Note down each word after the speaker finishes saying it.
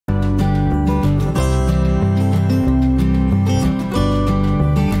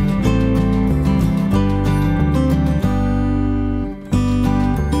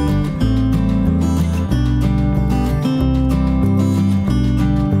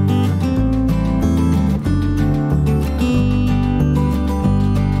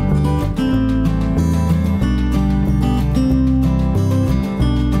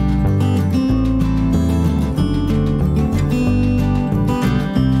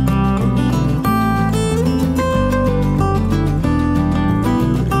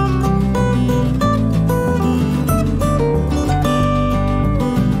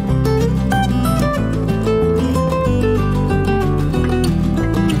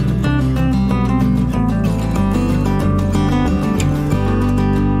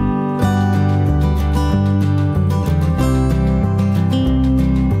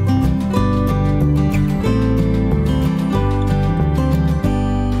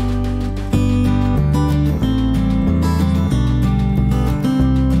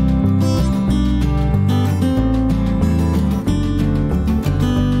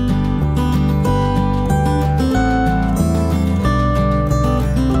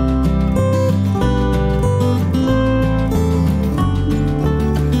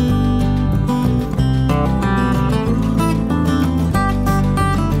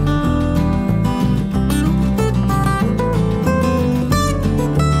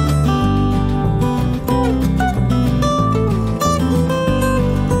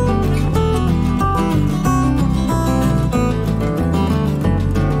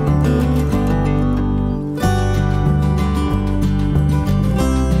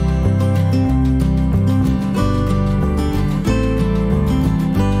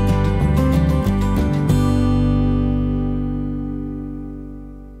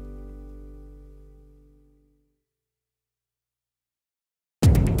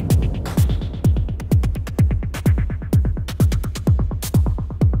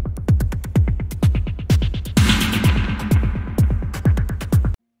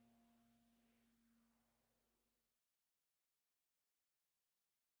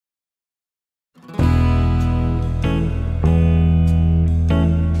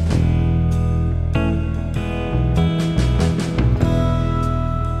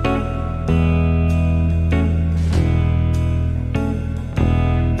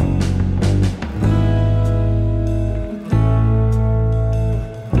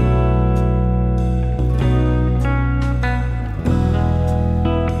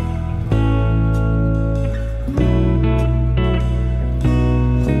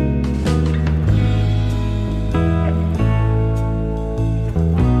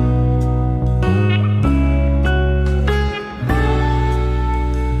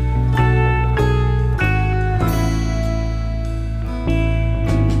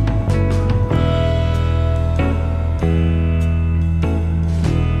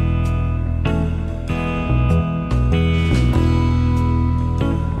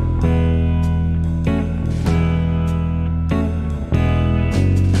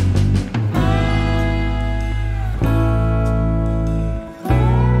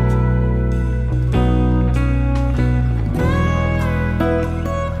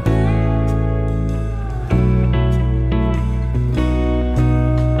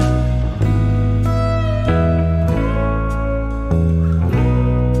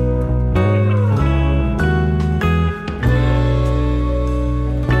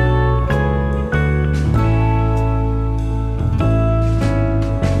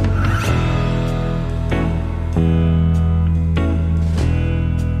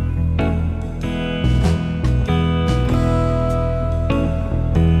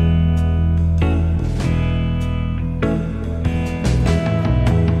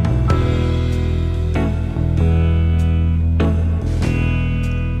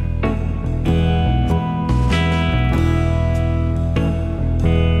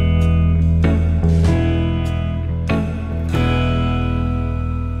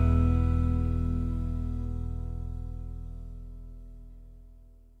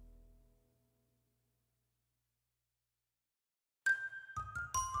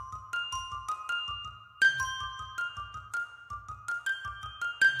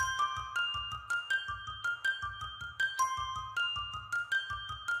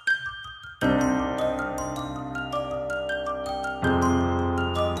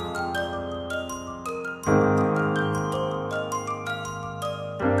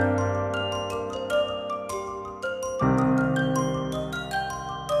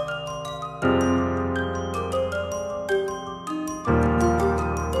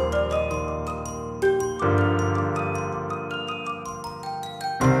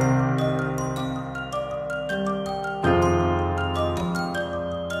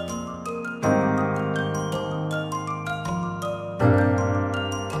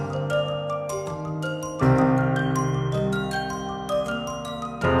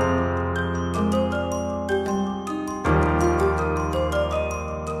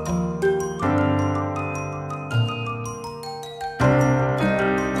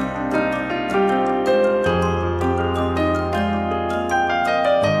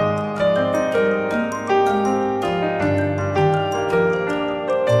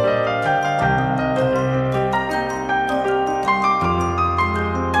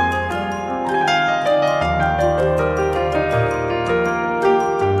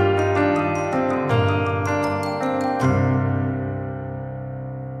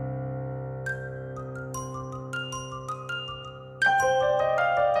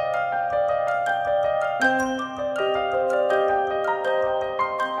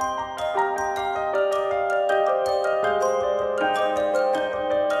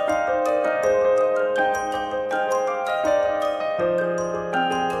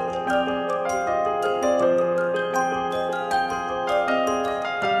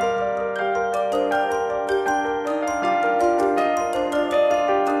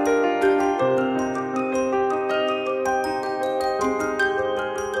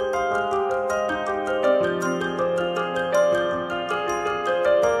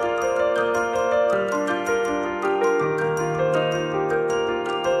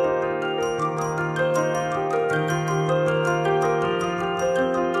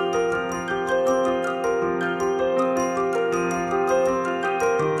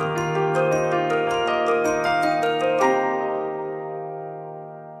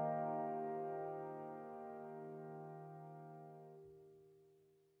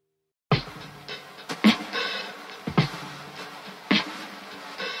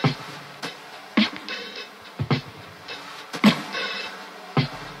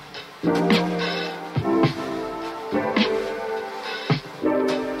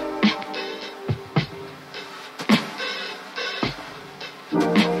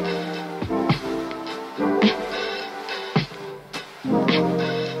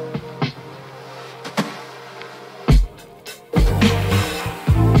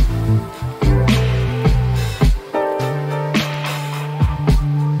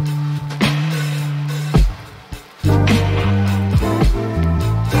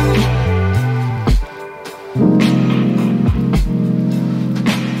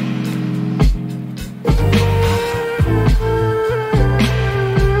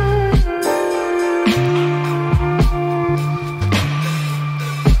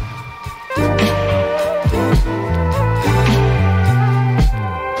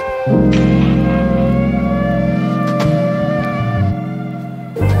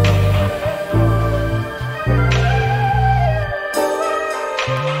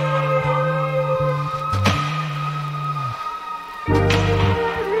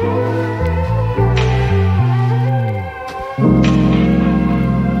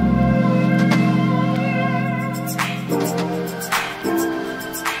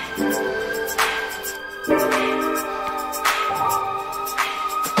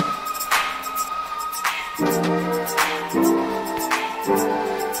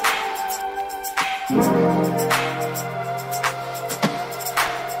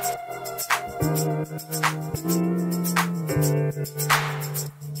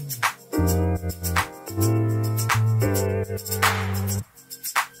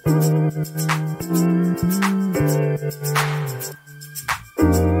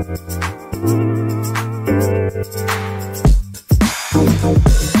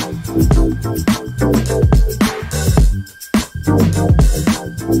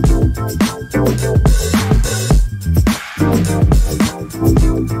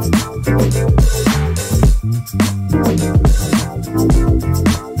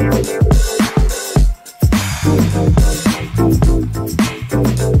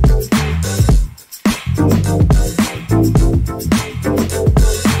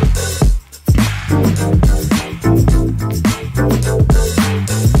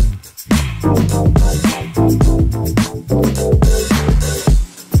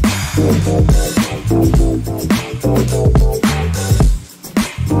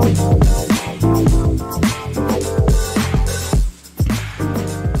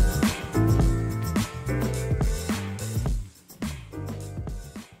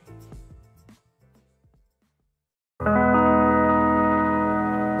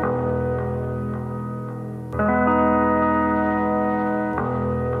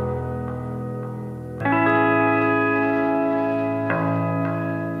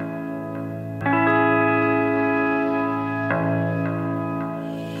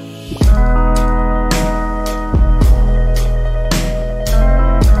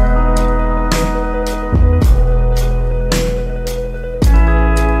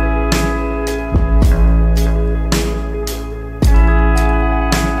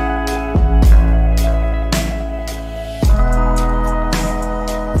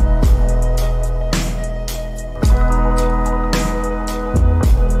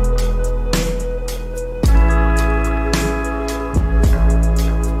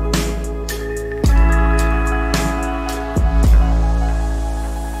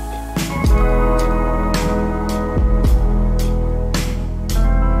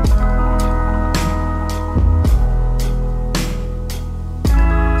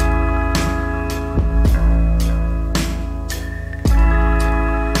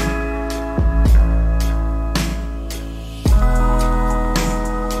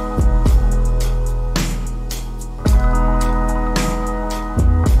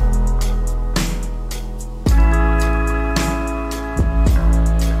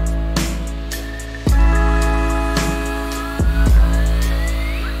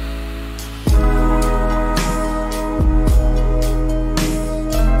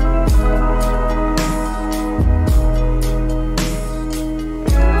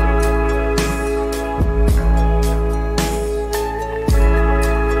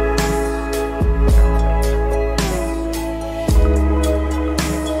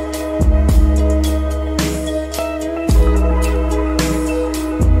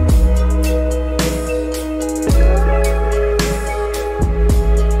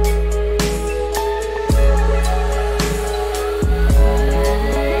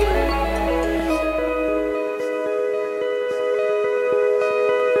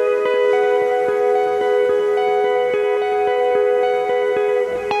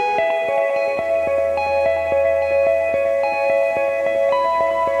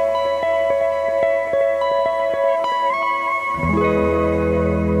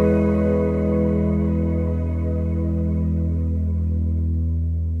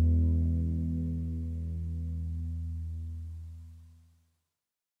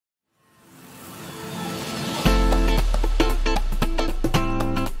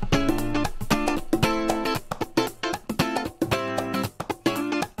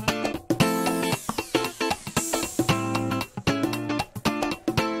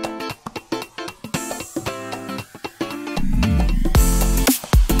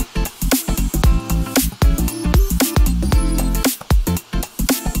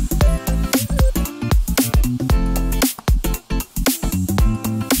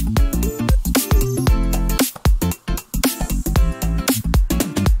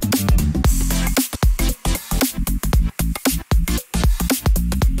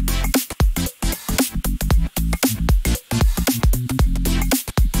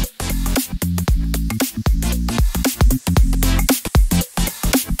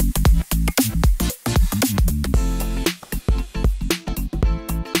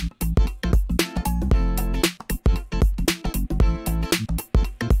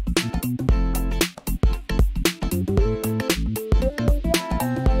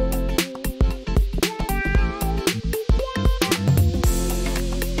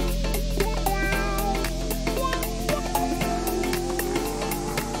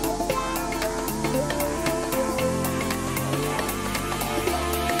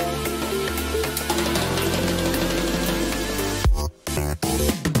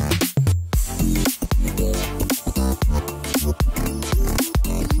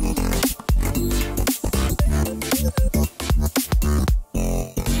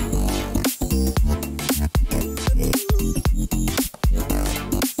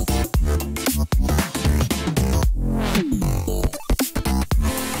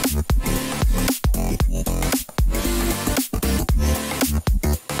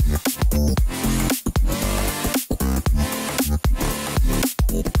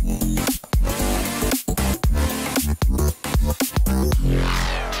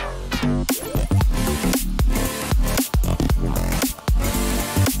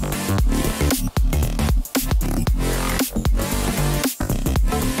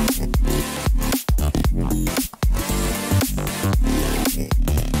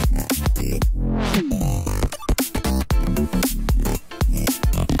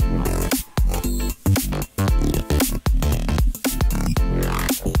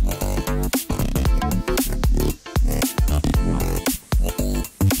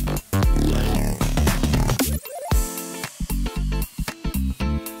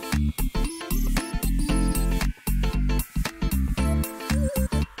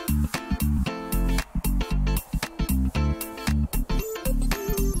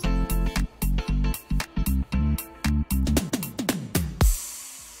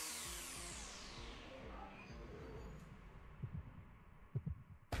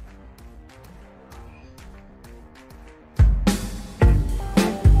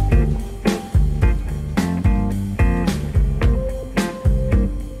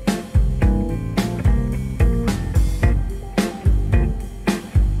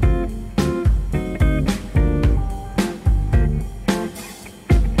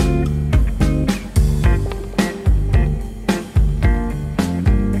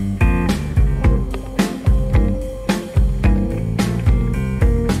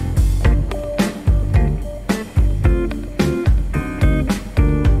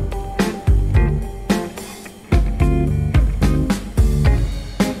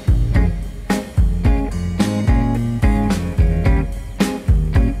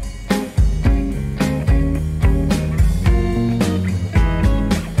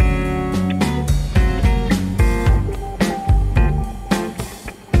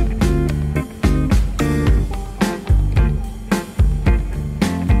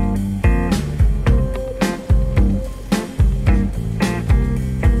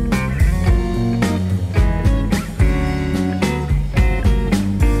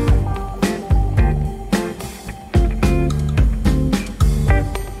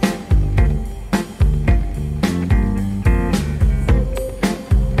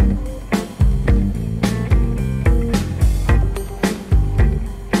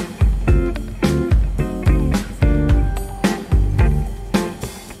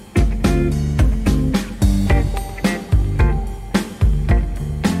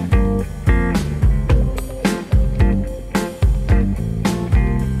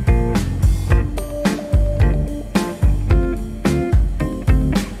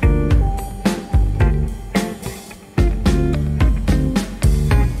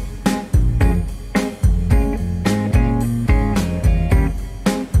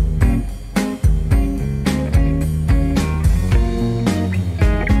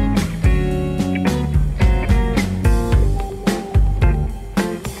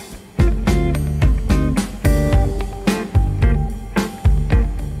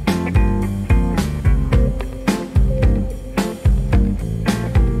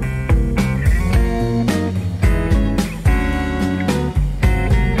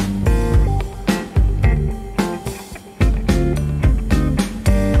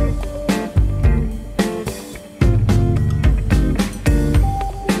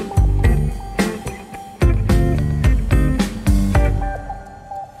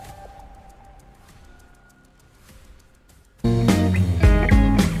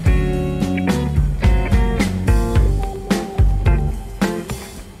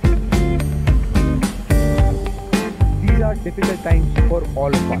difficult times for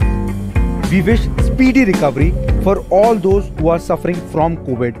all of us. We wish speedy recovery for all those who are suffering from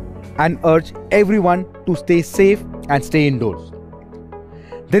COVID and urge everyone to stay safe and stay indoors.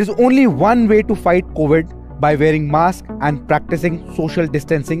 There is only one way to fight COVID: by wearing masks and practicing social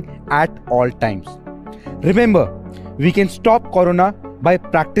distancing at all times. Remember, we can stop corona by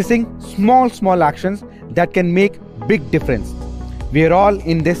practicing small actions that can make big difference. We are all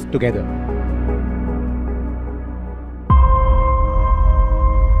in this together.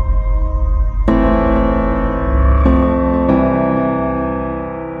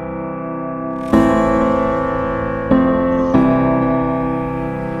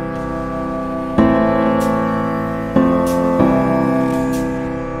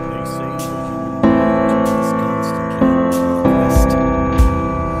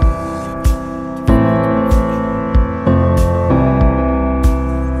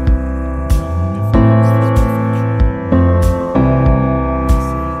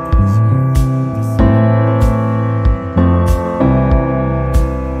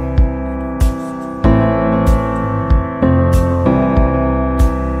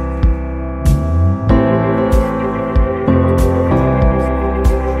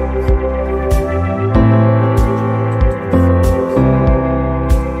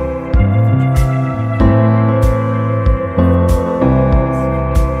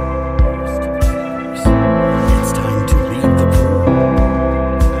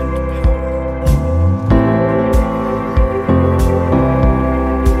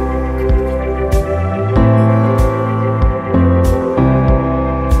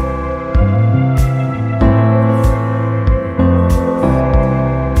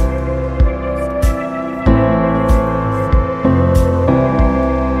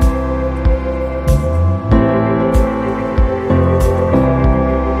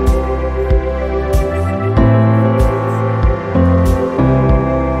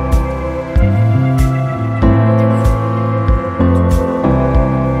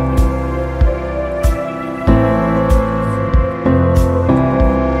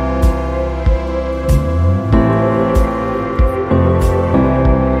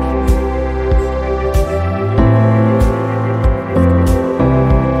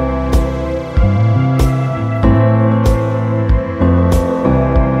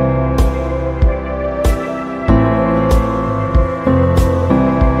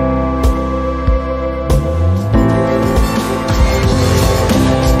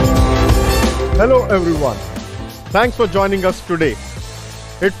 Hello everyone, thanks for joining us today.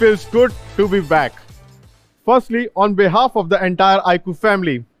 It feels good to be back. Firstly, on behalf of the entire iQOO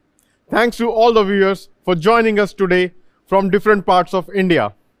family, thanks to all the viewers for joining us today from different parts of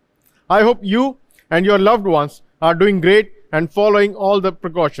India. I hope you and your loved ones are doing great and following all the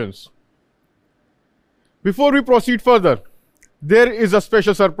precautions. Before we proceed further, there is a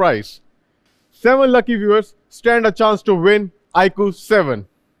special surprise. 7 lucky viewers stand a chance to win iQOO7.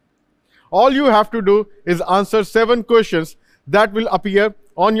 All you have to do is answer 7 questions that will appear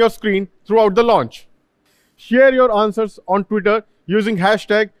on your screen throughout the launch. Share your answers on Twitter using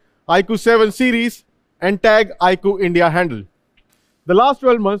hashtag iQOO7 series and tag iQOO India handle. The last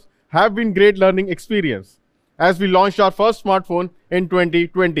 12 months have been great learning experience as we launched our first smartphone in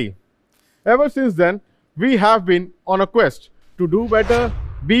 2020. Ever since then, we have been on a quest to do better,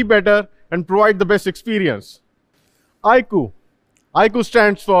 be better, and provide the best experience. iQOO. iQOO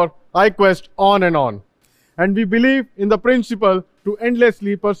stands for iQuest on and on. And we believe in the principle to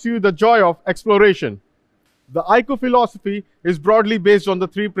endlessly pursue the joy of exploration. The iQOO philosophy is broadly based on the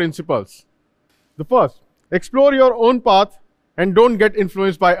 3 principles. The first, explore your own path and don't get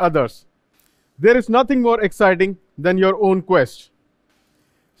influenced by others. There is nothing more exciting than your own quest.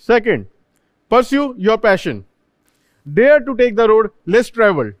 Second, pursue your passion. Dare to take the road less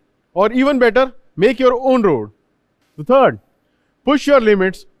traveled, or even better, make your own road. The third, push your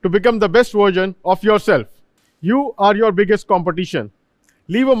limits to become the best version of yourself. You are your biggest competition.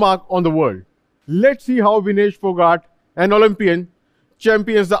 Leave a mark on the world. Let's see how Vinesh Fogart, an Olympian,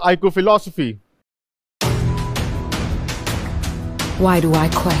 champions the iQOO philosophy. Why do I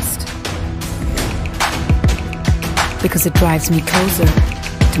quest? Because it drives me closer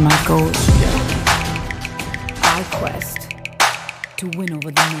to my goals. I quest to win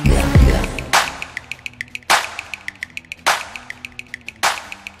over the moon.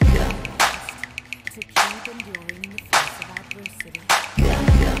 To keep enduring in the face of adversity.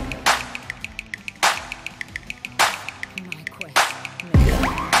 My quest makes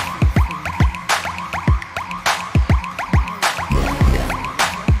me feel free.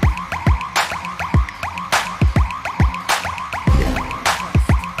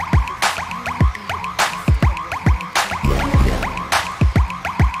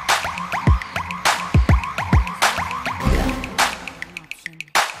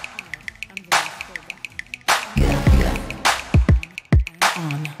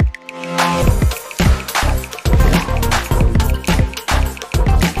 on.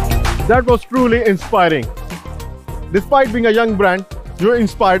 That was truly inspiring. Despite being a young brand, you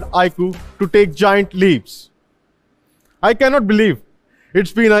inspired iQOO to take giant leaps. I cannot believe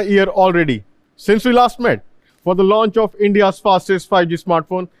it's been a year already since we last met for the launch of India's fastest 5G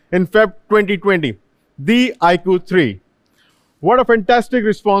smartphone in Feb 2020, the iQOO3. What a fantastic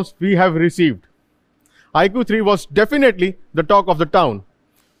response we have received. iQOO3 was definitely the talk of the town.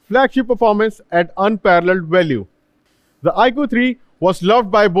 Flagship performance at unparalleled value. The iQOO3 was loved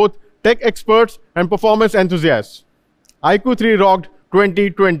by both tech experts and performance enthusiasts. iQOO3 rocked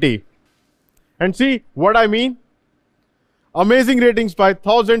 2020. And see what I mean? Amazing ratings by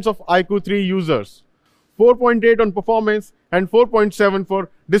thousands of iQOO3 users. 4.8 on performance and 4.7 for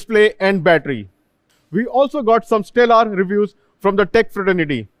display and battery. We also got some stellar reviews from the tech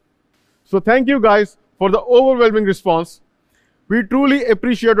fraternity. So thank you guys for the overwhelming response. We truly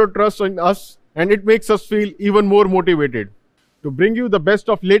appreciate your trust in us, and it makes us feel even more motivated to bring you the best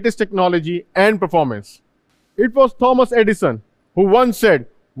of latest technology and performance. It was Thomas Edison who once said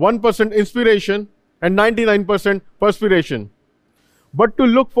 1% inspiration and 99% perspiration. But to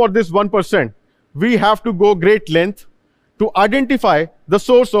look for this 1%, we have to go great length to identify the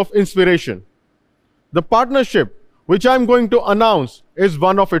source of inspiration. The partnership which I'm going to announce is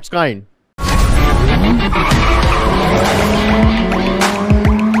one of its kind.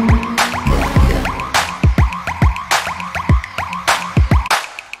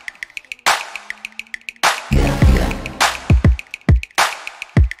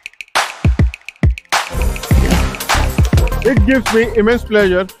 It gives me immense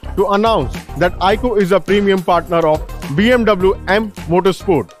pleasure to announce that iQOO is a premium partner of BMW M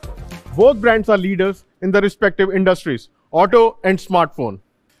Motorsport. Both brands are leaders in the respective industries, auto and smartphone.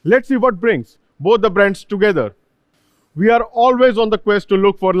 Let's see what brings both the brands together. We are always on the quest to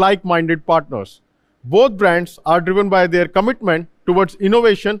look for like-minded partners. Both brands are driven by their commitment towards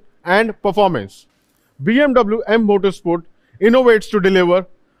innovation and performance. BMW M Motorsport innovates to deliver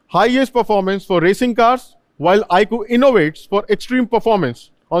highest performance for racing cars, while iQOO innovates for extreme performance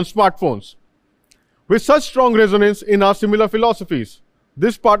on smartphones. With such strong resonance in our similar philosophies,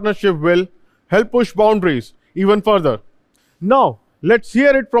 this partnership will help push boundaries even further. Now, let's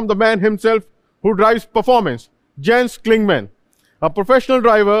hear it from the man himself who drives performance, Jens Klingman, a professional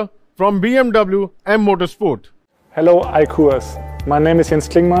driver from BMW M Motorsport. Hello iQOOers, my name is Jens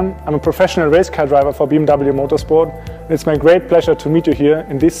Klingman. I'm a professional race car driver for BMW Motorsport, and it's my great pleasure to meet you here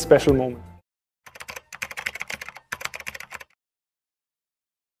in this special moment.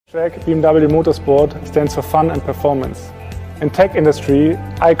 Track BMW Motorsport stands for fun and performance. In tech industry,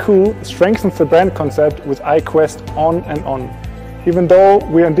 iQOO strengthens the brand concept with iQuest on and on. Even though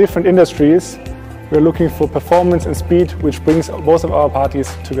we're in different industries, we're looking for performance and speed, which brings both of our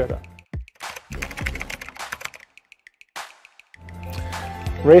parties together.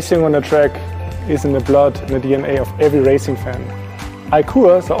 Racing on the track is in the blood and the DNA of every racing fan.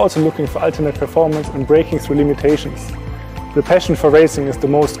 iQOOers are also looking for ultimate performance and breaking through limitations. The passion for racing is the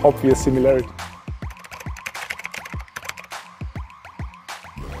most obvious similarity.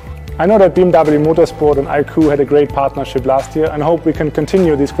 I know that BMW Motorsport and iQOO had a great partnership last year, and I hope we can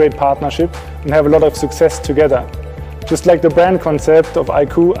continue this great partnership and have a lot of success together. Just like the brand concept of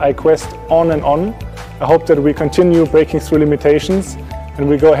iQOO, iQuest on and on, I hope that we continue breaking through limitations and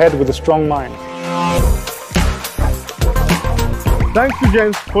we go ahead with a strong mind. Thanks to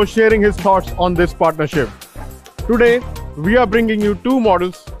Jens for sharing his thoughts on this partnership. Today, we are bringing you two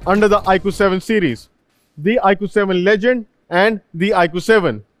models under the iQOO7 series, the iQOO7 Legend and the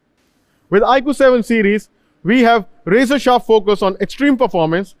iQOO7. With iQOO7 series, we have razor-sharp focus on extreme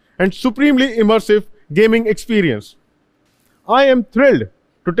performance and supremely immersive gaming experience. I am thrilled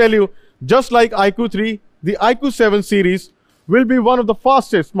to tell you, just like iQOO3, the iQOO7 series will be one of the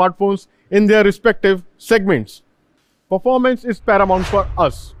fastest smartphones in their respective segments. Performance is paramount for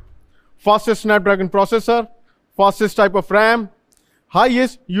us. Fastest Snapdragon processor, fastest type of RAM,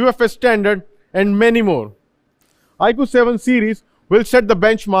 highest UFS standard, and many more. iQOO7 series will set the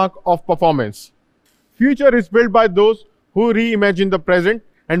benchmark of performance. Future is built by those who reimagine the present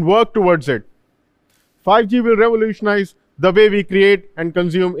and work towards it. 5G will revolutionize the way we create and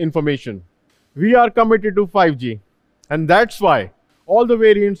consume information. We are committed to 5G, and that's why all the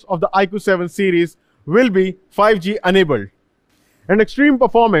variants of the iQOO7 series will be 5G enabled. And extreme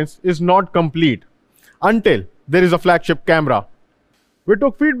performance is not complete until there is a flagship camera. We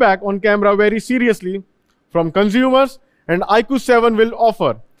took feedback on camera very seriously from consumers, and iQOO7 will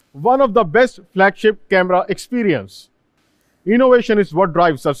offer one of the best flagship camera experience. Innovation is what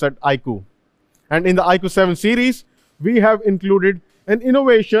drives us at iQOO. And in the iQOO7 series, we have included an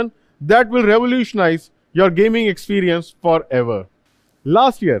innovation that will revolutionize your gaming experience forever.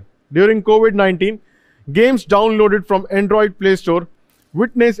 Last year, during COVID-19, games downloaded from Android Play Store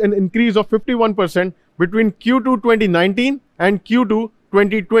witnessed an increase of 51% between Q2 2019 and Q2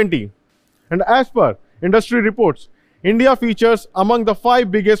 2020. And as per industry reports, India features among the 5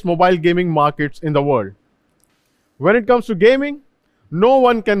 biggest mobile gaming markets in the world. When it comes to gaming, no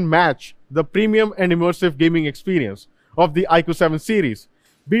one can match the premium and immersive gaming experience of the iQOO7 series,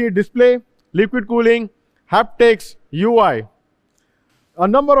 be it display, liquid cooling, haptics, UI. A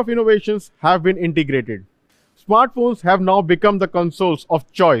number of innovations have been integrated. Smartphones have now become the consoles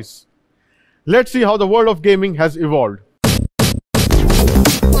of choice. Let's see how the world of gaming has evolved.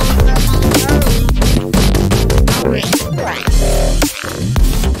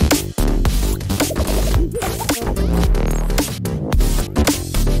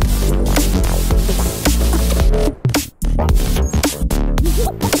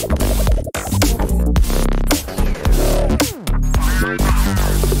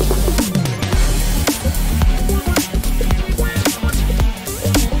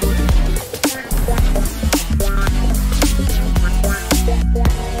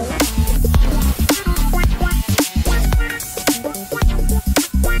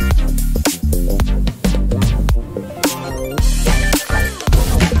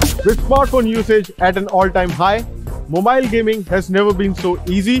 With smartphone usage at an all-time high, mobile gaming has never been so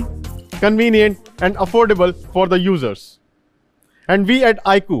easy, convenient, and affordable for the users. And we at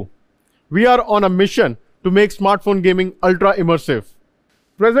iQOO, we are on a mission to make smartphone gaming ultra immersive.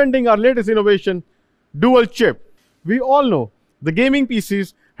 Presenting our latest innovation, dual chip. We all know the gaming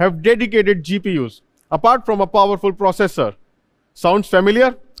PCs have dedicated GPUs apart from a powerful processor. Sounds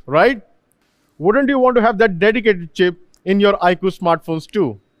familiar, right? Wouldn't you want to have that dedicated chip in your iQOO smartphones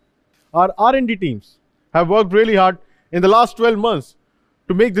too? Our R&D teams have worked really hard in the last 12 months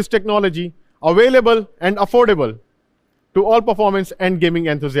to make this technology available and affordable to all performance and gaming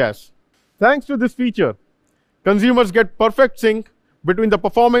enthusiasts. Thanks to this feature, consumers get perfect sync between the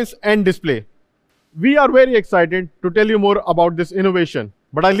performance and display. We are very excited to tell you more about this innovation,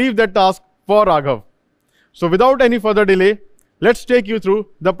 but I leave that task for Raghav. So without any further delay, let's take you through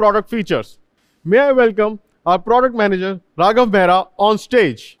the product features. May I welcome our product manager, Raghav Mehra, on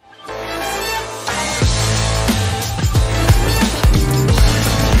stage.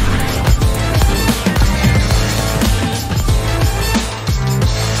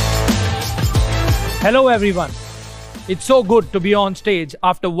 Hello everyone. It's so good to be on stage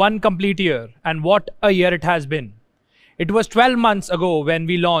after one complete year, and what a year it has been. It was 12 months ago when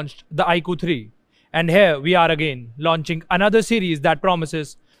we launched the iQOO 3, and here we are again launching another series that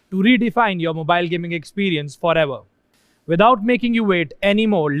promises to redefine your mobile gaming experience forever. Without making you wait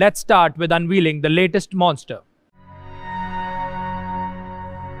anymore, let's start with unveiling the latest monster.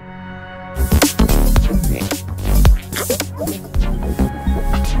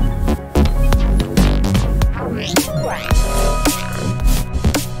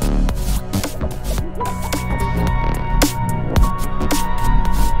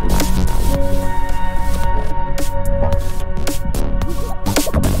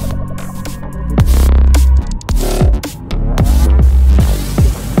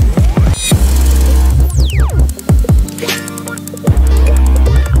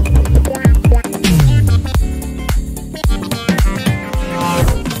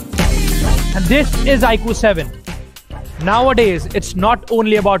 This is iQOO 7. Nowadays, it's not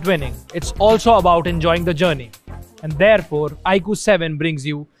only about winning, it's also about enjoying the journey. And therefore, iQOO 7 brings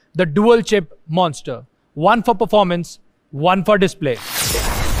you the dual chip monster. One for performance, one for display.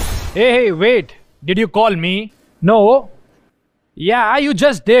 Hey, wait. Did you call me? No. Yeah, you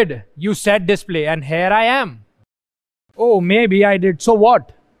just did. You said display and here I am. Oh, maybe I did. So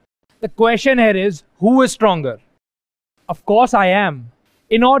what? The question here is, who is stronger? Of course I am.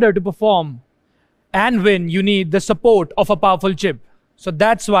 In order to perform and win, you need the support of a powerful chip. So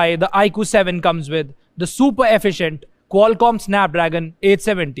that's why the iQOO 7 comes with the super efficient Qualcomm Snapdragon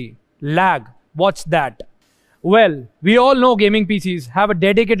 870. Lag, what's that? Well, we all know gaming PCs have a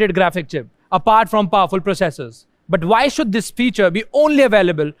dedicated graphic chip apart from powerful processors. But why should this feature be only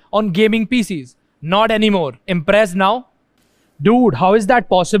available on gaming PCs? Not anymore. Impressed now? Dude, how is that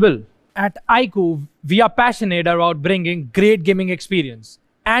possible? At iQOO, we are passionate about bringing great gaming experience.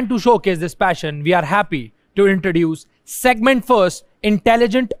 And to showcase this passion, we are happy to introduce segment-first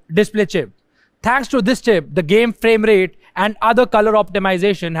intelligent display chip. Thanks to this chip, the game frame rate and other color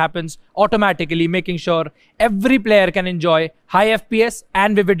optimization happens automatically, making sure every player can enjoy high FPS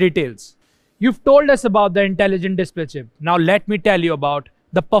and vivid details. You've told us about the intelligent display chip. Now let me tell you about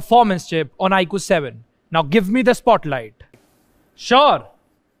the performance chip on iQOO 7. Now give me the spotlight. Sure.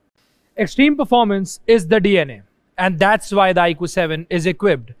 Extreme performance is the DNA, and that's why the iQOO7 is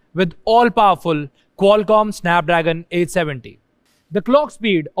equipped with all-powerful Qualcomm Snapdragon 870. The clock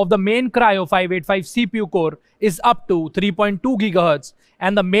speed of the main Cryo 585 CPU core is up to 3.2 GHz,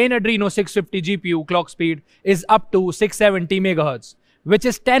 and the main Adreno 650 GPU clock speed is up to 670 MHz, which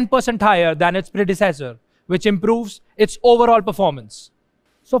is 10% higher than its predecessor, which improves its overall performance.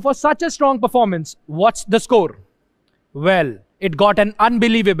 So for such a strong performance, what's the score? Well, it got an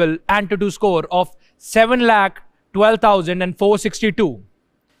unbelievable AnTuTu score of 7,12,462.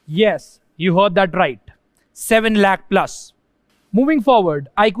 Yes, you heard that right. 7 lakh plus. Moving forward,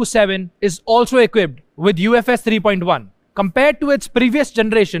 iQOO7 is also equipped with UFS 3.1. Compared to its previous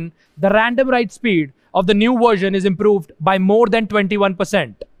generation, the random write speed of the new version is improved by more than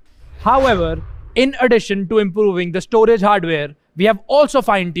 21%. However, in addition to improving the storage hardware, we have also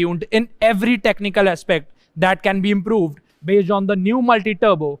fine-tuned in every technical aspect that can be improved based on the new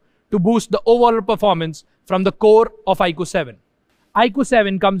multi-turbo to boost the overall performance from the core of iQOO7.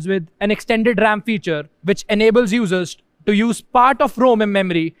 iQOO7 comes with an extended RAM feature which enables users to use part of ROM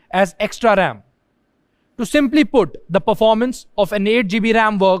memory as extra RAM. To simply put, the performance of an 8 GB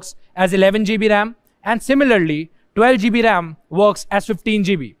RAM works as 11 GB RAM, and similarly 12 GB RAM works as 15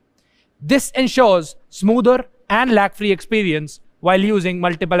 GB. This ensures smoother and lag-free experience while using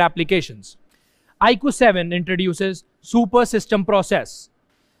multiple applications. iQOO7 introduces Super System Process,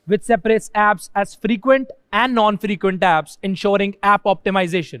 which separates apps as frequent and non-frequent apps, ensuring app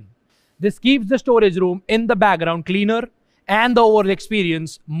optimization. This keeps the storage room in the background cleaner and the overall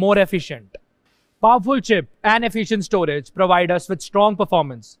experience more efficient. Powerful chip and efficient storage provide us with strong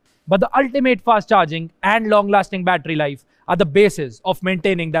performance, but the ultimate fast charging and long-lasting battery life are the basis of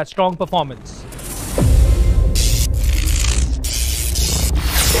maintaining that strong performance.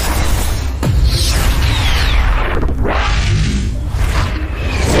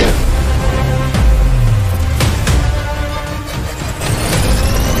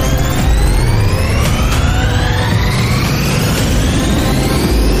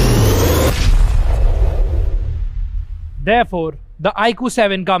 Therefore, the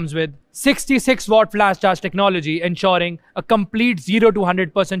iQOO7 comes with 66-watt FlashCharge technology, ensuring a complete 0 to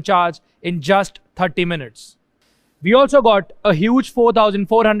 100% charge in just 30 minutes. We also got a huge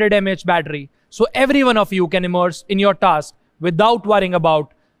 4400 mAh battery, so every one of you can immerse in your task without worrying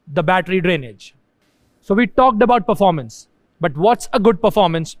about the battery drainage. So we talked about performance, but what's a good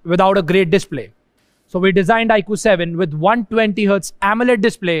performance without a great display? So we designed iQOO7 with 120Hz AMOLED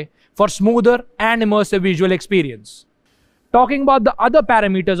display for smoother and immersive visual experience. Talking about the other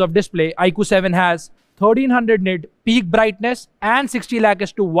parameters of display, iQOO7 has 1300 nit peak brightness and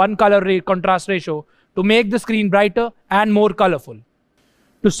 60:1 color contrast ratio to make the screen brighter and more colorful.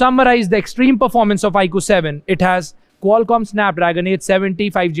 To summarize the extreme performance of iQOO7, it has Qualcomm Snapdragon 870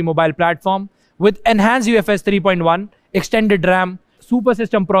 5G mobile platform with enhanced UFS 3.1, extended RAM, super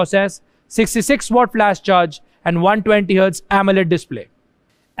system process, 66-watt flash charge, and 120Hz AMOLED display.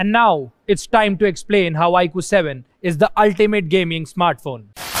 And now, it's time to explain how iQOO7 is the ultimate gaming smartphone.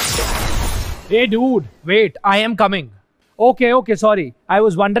 Hey dude, wait, I am coming. Okay, sorry. I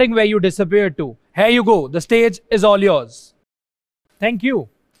was wondering where you disappeared to. Here you go, the stage is all yours. Thank you.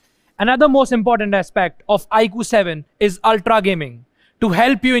 Another most important aspect of iQOO7 is ultra gaming, to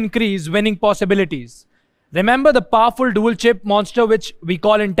help you increase winning possibilities. Remember the powerful dual chip monster which we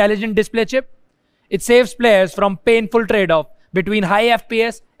call intelligent display chip? It saves players from painful trade-off between high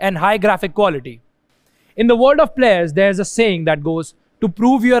FPS and high graphic quality. In the world of players, there's a saying that goes, to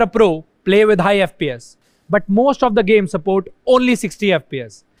prove you're a pro, play with high FPS. But most of the games support only 60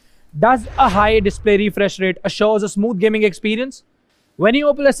 FPS. Does a high display refresh rate assures a smooth gaming experience? When you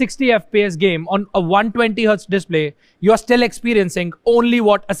open a 60 FPS game on a 120Hz display, you are still experiencing only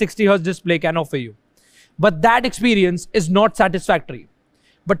what a 60Hz display can offer you. But that experience is not satisfactory.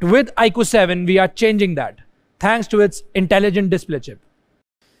 But with iQOO7, we are changing that, thanks to its intelligent display chip.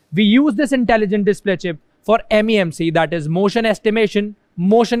 We use this intelligent display chip for MEMC, that is motion estimation,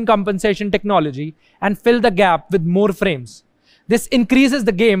 motion compensation technology, and fill the gap with more frames. This increases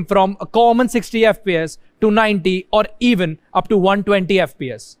the game from a common 60 FPS to 90 or even up to 120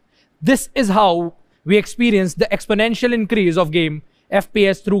 FPS. This is how we experience the exponential increase of game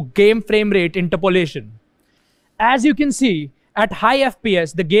FPS through game frame rate interpolation. As you can see, at high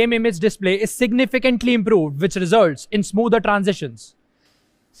FPS, the game image display is significantly improved, which results in smoother transitions.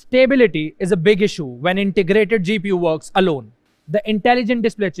 Stability is a big issue when integrated GPU works alone. The intelligent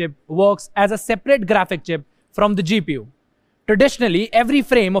display chip works as a separate graphic chip from the GPU. Traditionally, every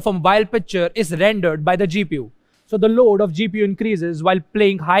frame of a mobile picture is rendered by the GPU, so the load of GPU increases while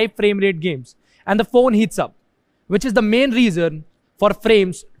playing high frame rate games, and the phone heats up, which is the main reason for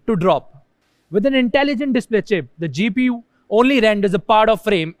frames to drop. With an intelligent display chip, the GPU only renders a part of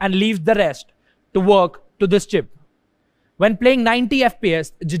frame and leaves the rest to work to this chip. When playing 90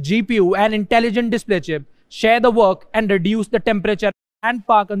 FPS, the GPU and intelligent display chip share the work and reduce the temperature and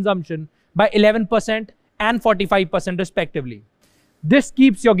power consumption by 11% and 45% respectively. This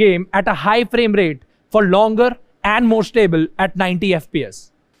keeps your game at a high frame rate for longer and more stable at 90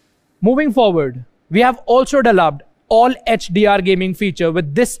 FPS. Moving forward, we have also developed all HDR gaming feature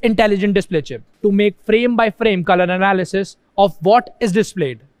with this intelligent display chip to make frame-by-frame color analysis of what is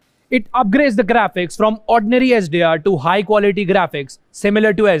displayed. It upgrades the graphics from ordinary HDR to high-quality graphics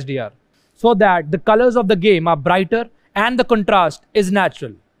similar to HDR, so that the colors of the game are brighter and the contrast is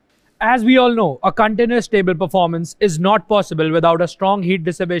natural. As we all know, a continuous stable performance is not possible without a strong heat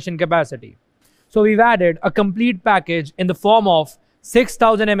dissipation capacity. So we've added a complete package in the form of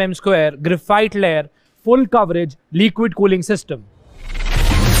 6000 mm² graphite layer full coverage liquid cooling system.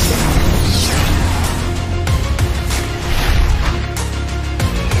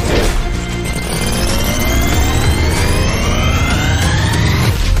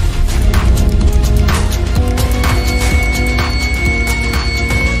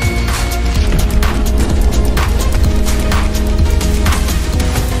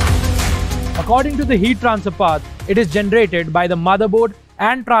 According to the heat transfer path, it is generated by the motherboard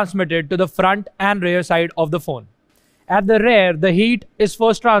and transmitted to the front and rear side of the phone. At the rear, the heat is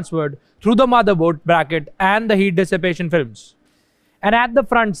first transferred through the motherboard bracket and the heat dissipation films. And at the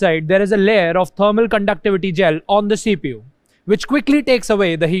front side, there is a layer of thermal conductivity gel on the CPU, which quickly takes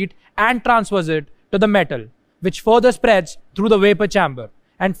away the heat and transfers it to the metal, which further spreads through the vapor chamber.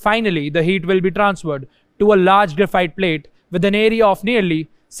 And finally, the heat will be transferred to a large graphite plate with an area of nearly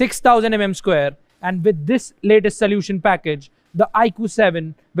 6000 mm², and with this latest solution package, the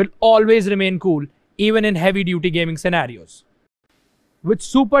iQOO7 will always remain cool even in heavy duty gaming scenarios. With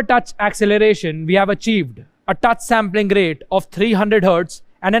super touch acceleration, we have achieved a touch sampling rate of 300 Hz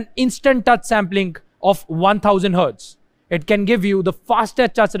and an instant touch sampling of 1000 Hz. It can give you the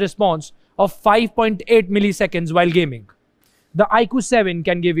fastest touch response of 5.8 milliseconds while gaming. The iQOO7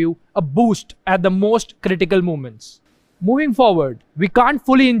 can give you a boost at the most critical moments. Moving forward, we can't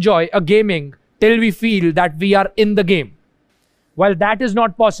fully enjoy a gaming till we feel that we are in the game. While that is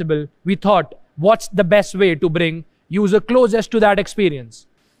not possible, we thought, what's the best way to bring user closest to that experience?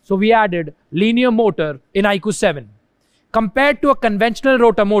 So we added linear motor in iQOO7. Compared to a conventional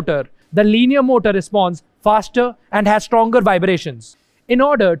rotor motor, the linear motor responds faster and has stronger vibrations. In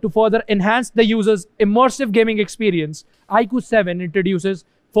order to further enhance the user's immersive gaming experience, iQOO7 introduces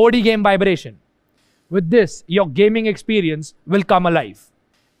 4D game vibration. With this, your gaming experience will come alive.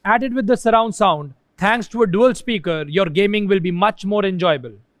 Added with the surround sound, thanks to a dual speaker, your gaming will be much more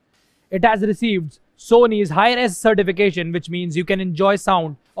enjoyable. It has received Sony's high-res certification, which means you can enjoy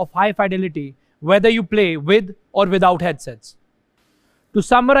sound of high fidelity whether you play with or without headsets. To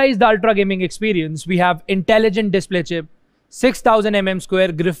summarize the ultra gaming experience, we have intelligent display chip, 6000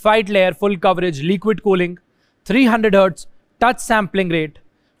 mm² graphite layer full coverage liquid cooling, 300 Hz touch sampling rate,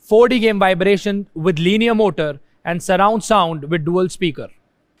 4D game vibration with linear motor, and surround sound with dual speaker.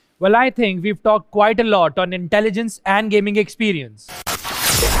 Well, I think we've talked quite a lot on intelligence and gaming experience.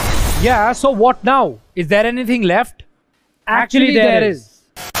 Yeah, so what now? Is there anything left? Actually, there is.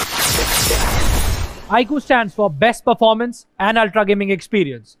 iQOO stands for Best Performance and Ultra Gaming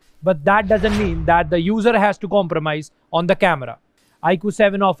Experience, but that doesn't mean that the user has to compromise on the camera.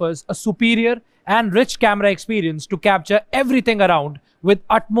 iQOO7 offers a superior and rich camera experience to capture everything around with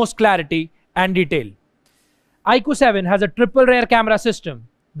utmost clarity and detail. iQOO7 has a triple rear camera system,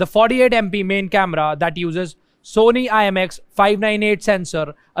 the 48MP main camera that uses Sony IMX598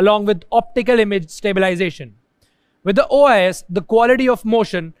 sensor along with optical image stabilization. With the OIS, the quality of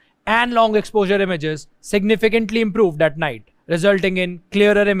motion and long exposure images significantly improved at night, resulting in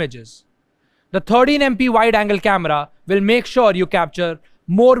clearer images. The 13MP wide-angle camera will make sure you capture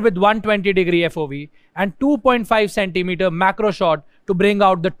more with 120-degree FOV and 2.5cm macro shot to bring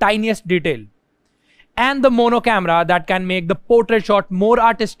out the tiniest detail. And the mono camera that can make the portrait shot more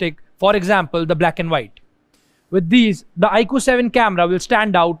artistic, for example, the black and white. With these, the iQOO7 camera will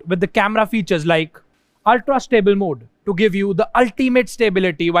stand out with the camera features like Ultra Stable Mode to give you the ultimate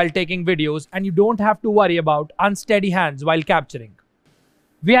stability while taking videos and you don't have to worry about unsteady hands while capturing.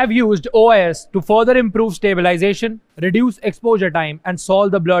 We have used OIS to further improve stabilization, reduce exposure time and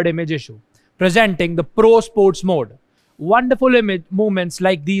solve the blurred image issue, presenting the Pro Sports Mode. Wonderful image movements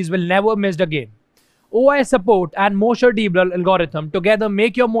like these will never missed again. OIS support and motion deblur algorithm together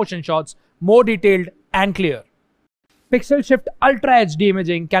make your motion shots more detailed and clear. Pixel Shift Ultra HD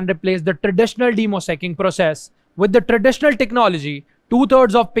imaging can replace the traditional demosaiking process with the traditional technology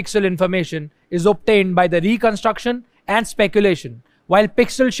 2/3 of pixel information is obtained by the reconstruction and speculation, while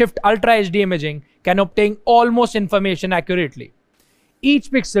pixel shift Ultra HD imaging can obtain almost information accurately.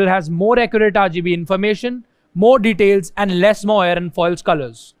 Each pixel has more accurate RGB information, more details, and less moire and foils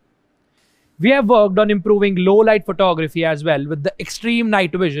colors. We have worked on improving low light photography as well with the extreme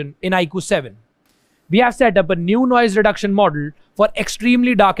night vision in iQOO7. We have set up a new noise reduction model for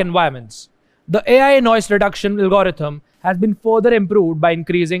extremely dark environments. The AI noise reduction algorithm has been further improved by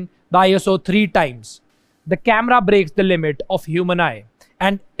increasing the ISO 3 times. The camera breaks the limit of human eye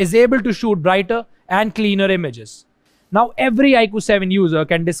and is able to shoot brighter and cleaner images. Now every iQOO7 user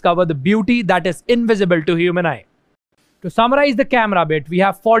can discover the beauty that is invisible to human eye. To summarize the camera bit, we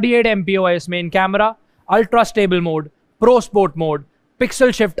have 48 MP OIS main camera, ultra stable mode, pro sport mode,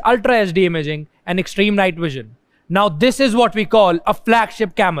 pixel shift Ultra HD imaging, and extreme night vision. Now this is what we call a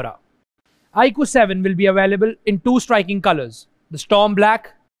flagship camera. iQOO7 will be available in two striking colors, the Storm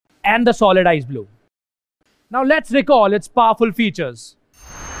Black and the Solid Ice Blue. Now let's recall its powerful features.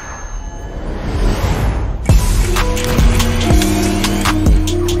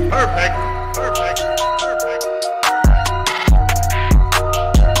 Perfect.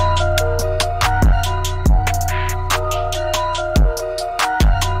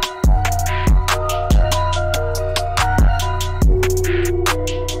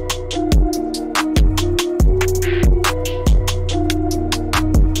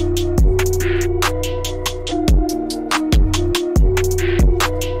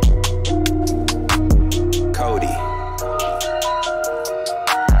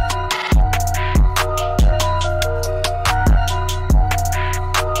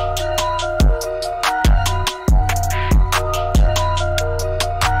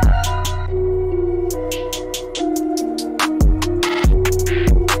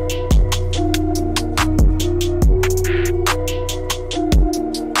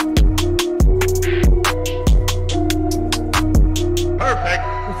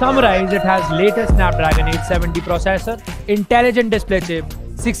 To summarize, it has latest Snapdragon 870 processor, intelligent display chip,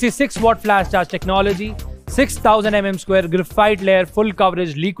 66-watt FlashCharge technology, 6000 mm² graphite layer full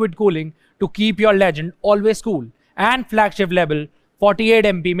coverage liquid cooling to keep your legend always cool, and flagship level 48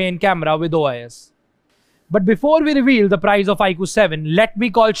 MP main camera with OIS. But before we reveal the price of iQOO7, let me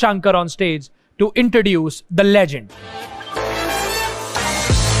call Shankar on stage to introduce the legend.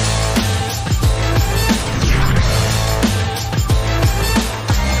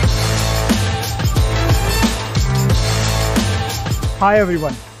 Hi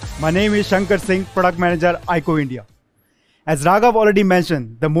everyone, my name is Shankar Singh, Product Manager, iQOO India. As Raghav already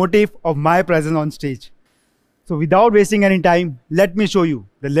mentioned, the motive of my presence on stage. So without wasting any time, let me show you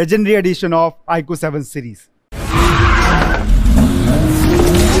the legendary edition of iQOO7 series.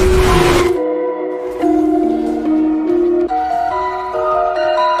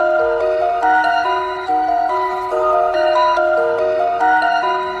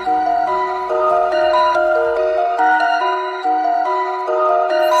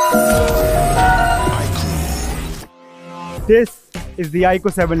 This is the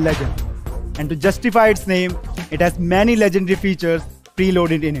iQOO7 Legend, and to justify its name, it has many legendary features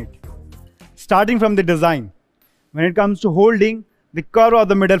preloaded in it. Starting from the design, when it comes to holding, the curve of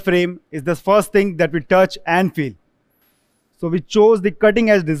the middle frame is the first thing that we touch and feel. So we chose the cutting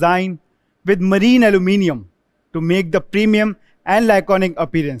edge design with marine aluminium to make the premium and iconic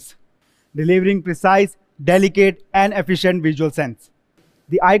appearance, delivering precise, delicate and efficient visual sense.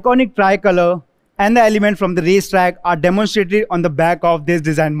 The iconic tricolor and the element from the racetrack are demonstrated on the back of this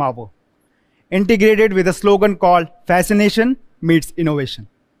design marvel, integrated with a slogan called "Fascination meets Innovation."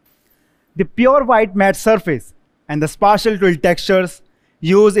 The pure white matte surface and the partial twill textures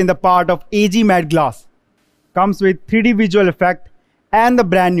used in the part of AG matte glass comes with 3D visual effect and the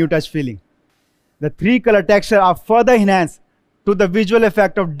brand new touch feeling. The 3 color texture are further enhanced to the visual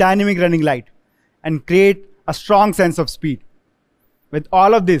effect of dynamic running light and create a strong sense of speed. With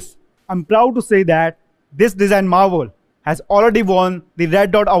all of this, I'm proud to say that this design marvel has already won the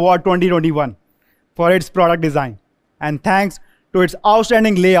Red Dot Award 2021 for its product design, and thanks to its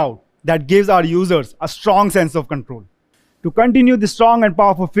outstanding layout that gives our users a strong sense of control. To continue the strong and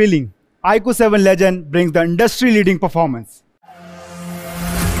powerful feeling, iQOO7 Legend brings the industry-leading performance.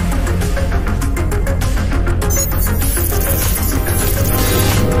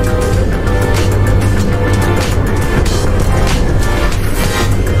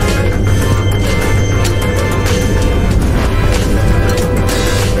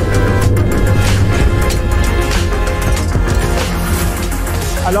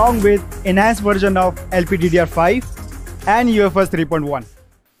 Along with enhanced version of LPDDR5 and UFS 3.1.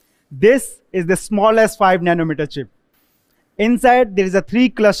 This is the smallest 5 nanometer chip Inside, there is a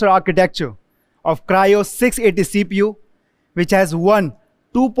 3-cluster architecture of Cryo 680 CPU, which has one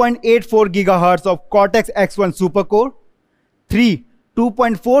 2.84 GHz of Cortex-X1 supercore, three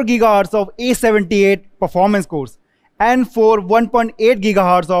 2.4 GHz of A78 performance cores, and four 1.8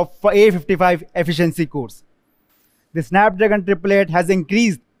 GHz of A55 efficiency cores. The Snapdragon 888 has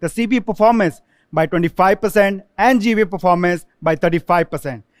increased the CPU performance by 25% and GPU performance by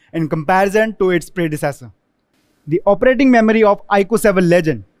 35% in comparison to its predecessor. The operating memory of iQOO7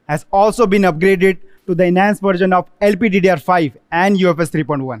 Legend has also been upgraded to the enhanced version of LPDDR5 and UFS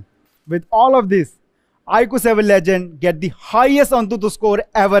 3.1. With all of this, iQOO7 Legend get the highest AnTuTu score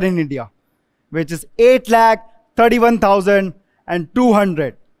ever in India, which is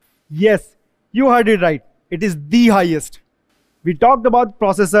 8,31,200. Yes, you heard it right. It is the highest. We talked about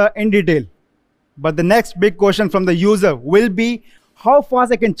processor in detail, but the next big question from the user will be how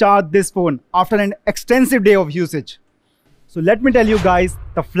fast I can charge this phone after an extensive day of usage. So let me tell you guys,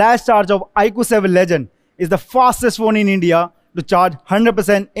 the flash charge of iQOO7 Legend is the fastest phone in India to charge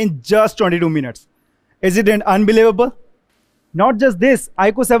 100% in just 22 minutes. Isn't it unbelievable? Not just this,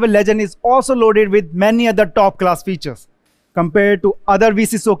 iQOO7 Legend is also loaded with many other top-class features. Compared to other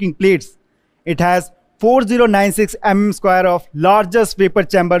VC soaking plates, it has 4096 mm² of largest vapor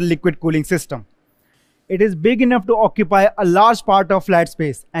chamber liquid cooling system. It is big enough to occupy a large part of flat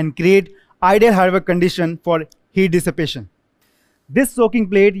space and create ideal hardware condition for heat dissipation. This soaking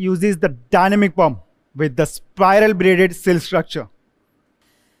plate uses the dynamic pump with the spiral braided silk structure.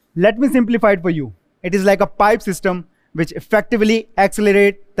 Let me simplify it for you. It is like a pipe system which effectively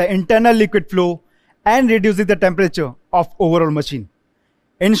accelerates the internal liquid flow and reduces the temperature of overall machine.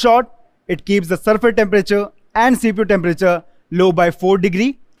 In short, it keeps the surface temperature and CPU temperature low by 4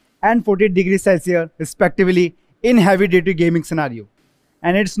 degrees and 48 degrees Celsius respectively in heavy duty gaming scenario.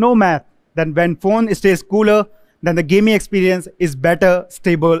 And it's no math that when phone stays cooler, then the gaming experience is better,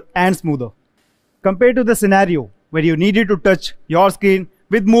 stable and smoother. Compared to the scenario where you needed to touch your screen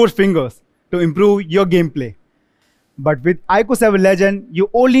with more fingers to improve your gameplay. But with iQOO7 Legend, you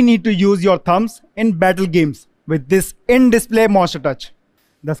only need to use your thumbs in battle games with this in-display Monster Touch.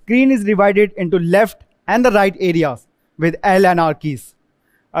 The screen is divided into left and the right areas with L and R keys,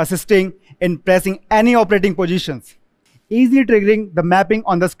 assisting in pressing any operating positions, easily triggering the mapping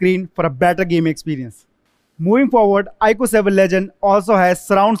on the screen for a better game experience. Moving forward, iQOO7 Legend also has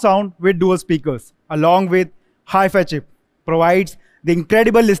surround sound with dual speakers, along with hi-fi chip, provides the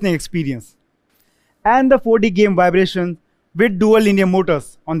incredible listening experience. And the 4D game vibrations with dual linear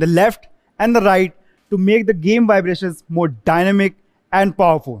motors on the left and the right to make the game vibrations more dynamic and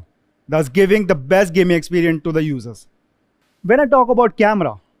powerful, thus giving the best gaming experience to the users. When I talk about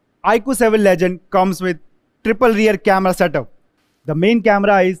camera, iQOO7 Legend comes with triple rear camera setup. The main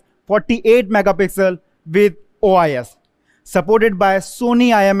camera is 48 megapixel with OIS, supported by Sony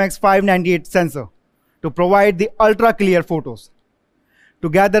IMX598 sensor to provide the ultra clear photos.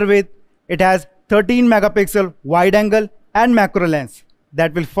 Together with it has 13 megapixel wide angle and macro lens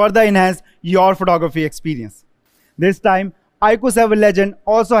that will further enhance your photography experience. This time, iQOO7 Legend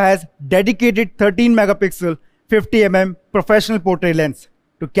also has dedicated 13 megapixel 50mm professional portrait lens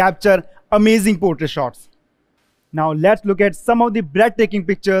to capture amazing portrait shots. Now let's look at some of the breathtaking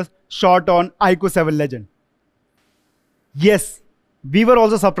pictures shot on iQOO7 Legend. Yes, we were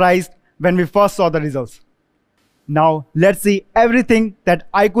also surprised when we first saw the results. Now let's see everything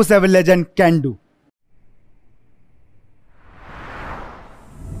that iQOO7 Legend can do.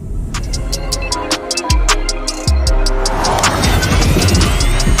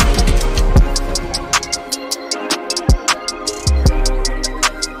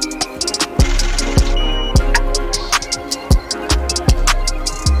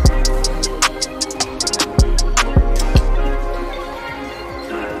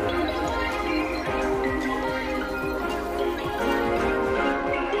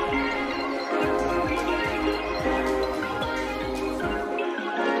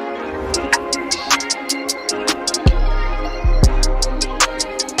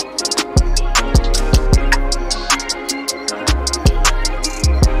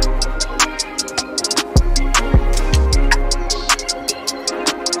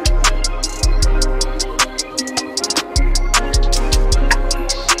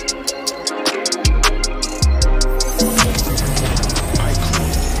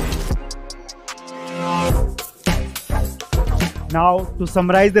 Now, to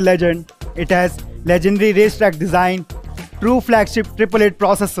summarize the Legend, it has legendary racetrack design, true flagship 888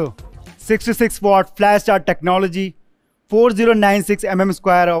 processor, 66-watt FlashCharge technology, 4096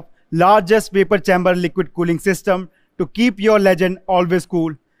 mm² of largest vapor chamber liquid cooling system to keep your Legend always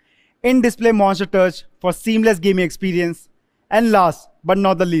cool, in-display Monster Touch for seamless gaming experience, And last but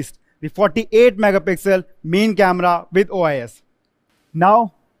not the least, the 48 megapixel main camera with OIS.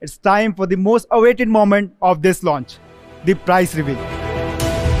 Now it's time for the most awaited moment of this launch, the price reveal.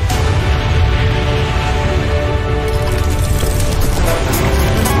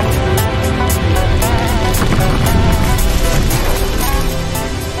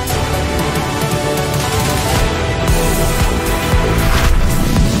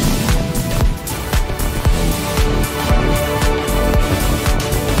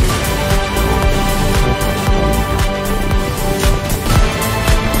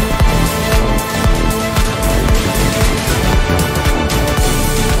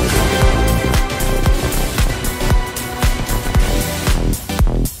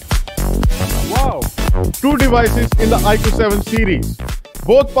 Two devices in the iQOO7 series,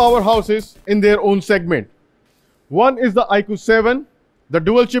 both powerhouses in their own segment. One is the iQOO7, the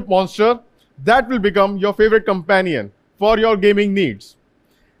dual chip monster that will become your favorite companion for your gaming needs.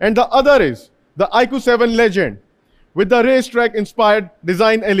 And the other is the iQOO7 Legend with the racetrack inspired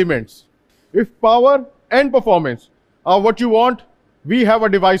design elements. If power and performance are what you want, we have a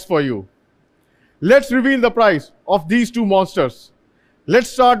device for you. Let's reveal the price of these two monsters. Let's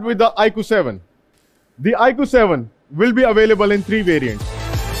start with the iQOO7. The iQOO7 will be available in 3 variants.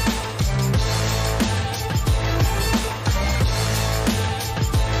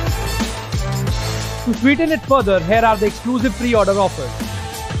 To sweeten it further, here are the exclusive pre-order offers.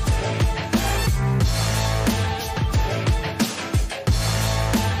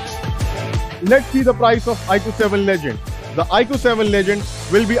 Let's see the price of iQOO7 Legend. The iQOO7 Legend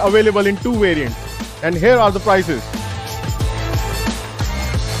will be available in 2 variants. And here are the prices.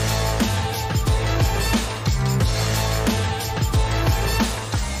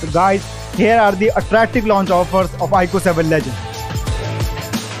 So guys, here are the attractive launch offers of iQOO7 Legend.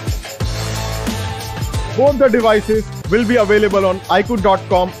 Both the devices will be available on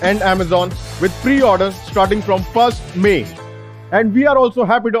iQOO.com and Amazon with pre-order starting from 1st May. And we are also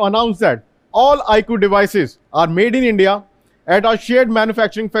happy to announce that all iQOO devices are made in India at our shared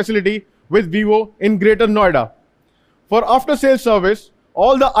manufacturing facility with Vivo in Greater Noida. For after-sales service,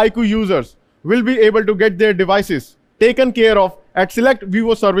 all the iQOO users will be able to get their devices taken care of at select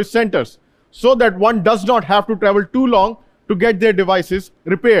Vivo service centers so that one does not have to travel too long to get their devices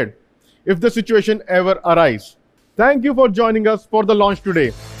repaired if the situation ever arises. Thank you for joining us for the launch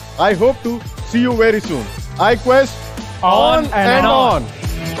today. I hope to see you very soon. iQuest on and on.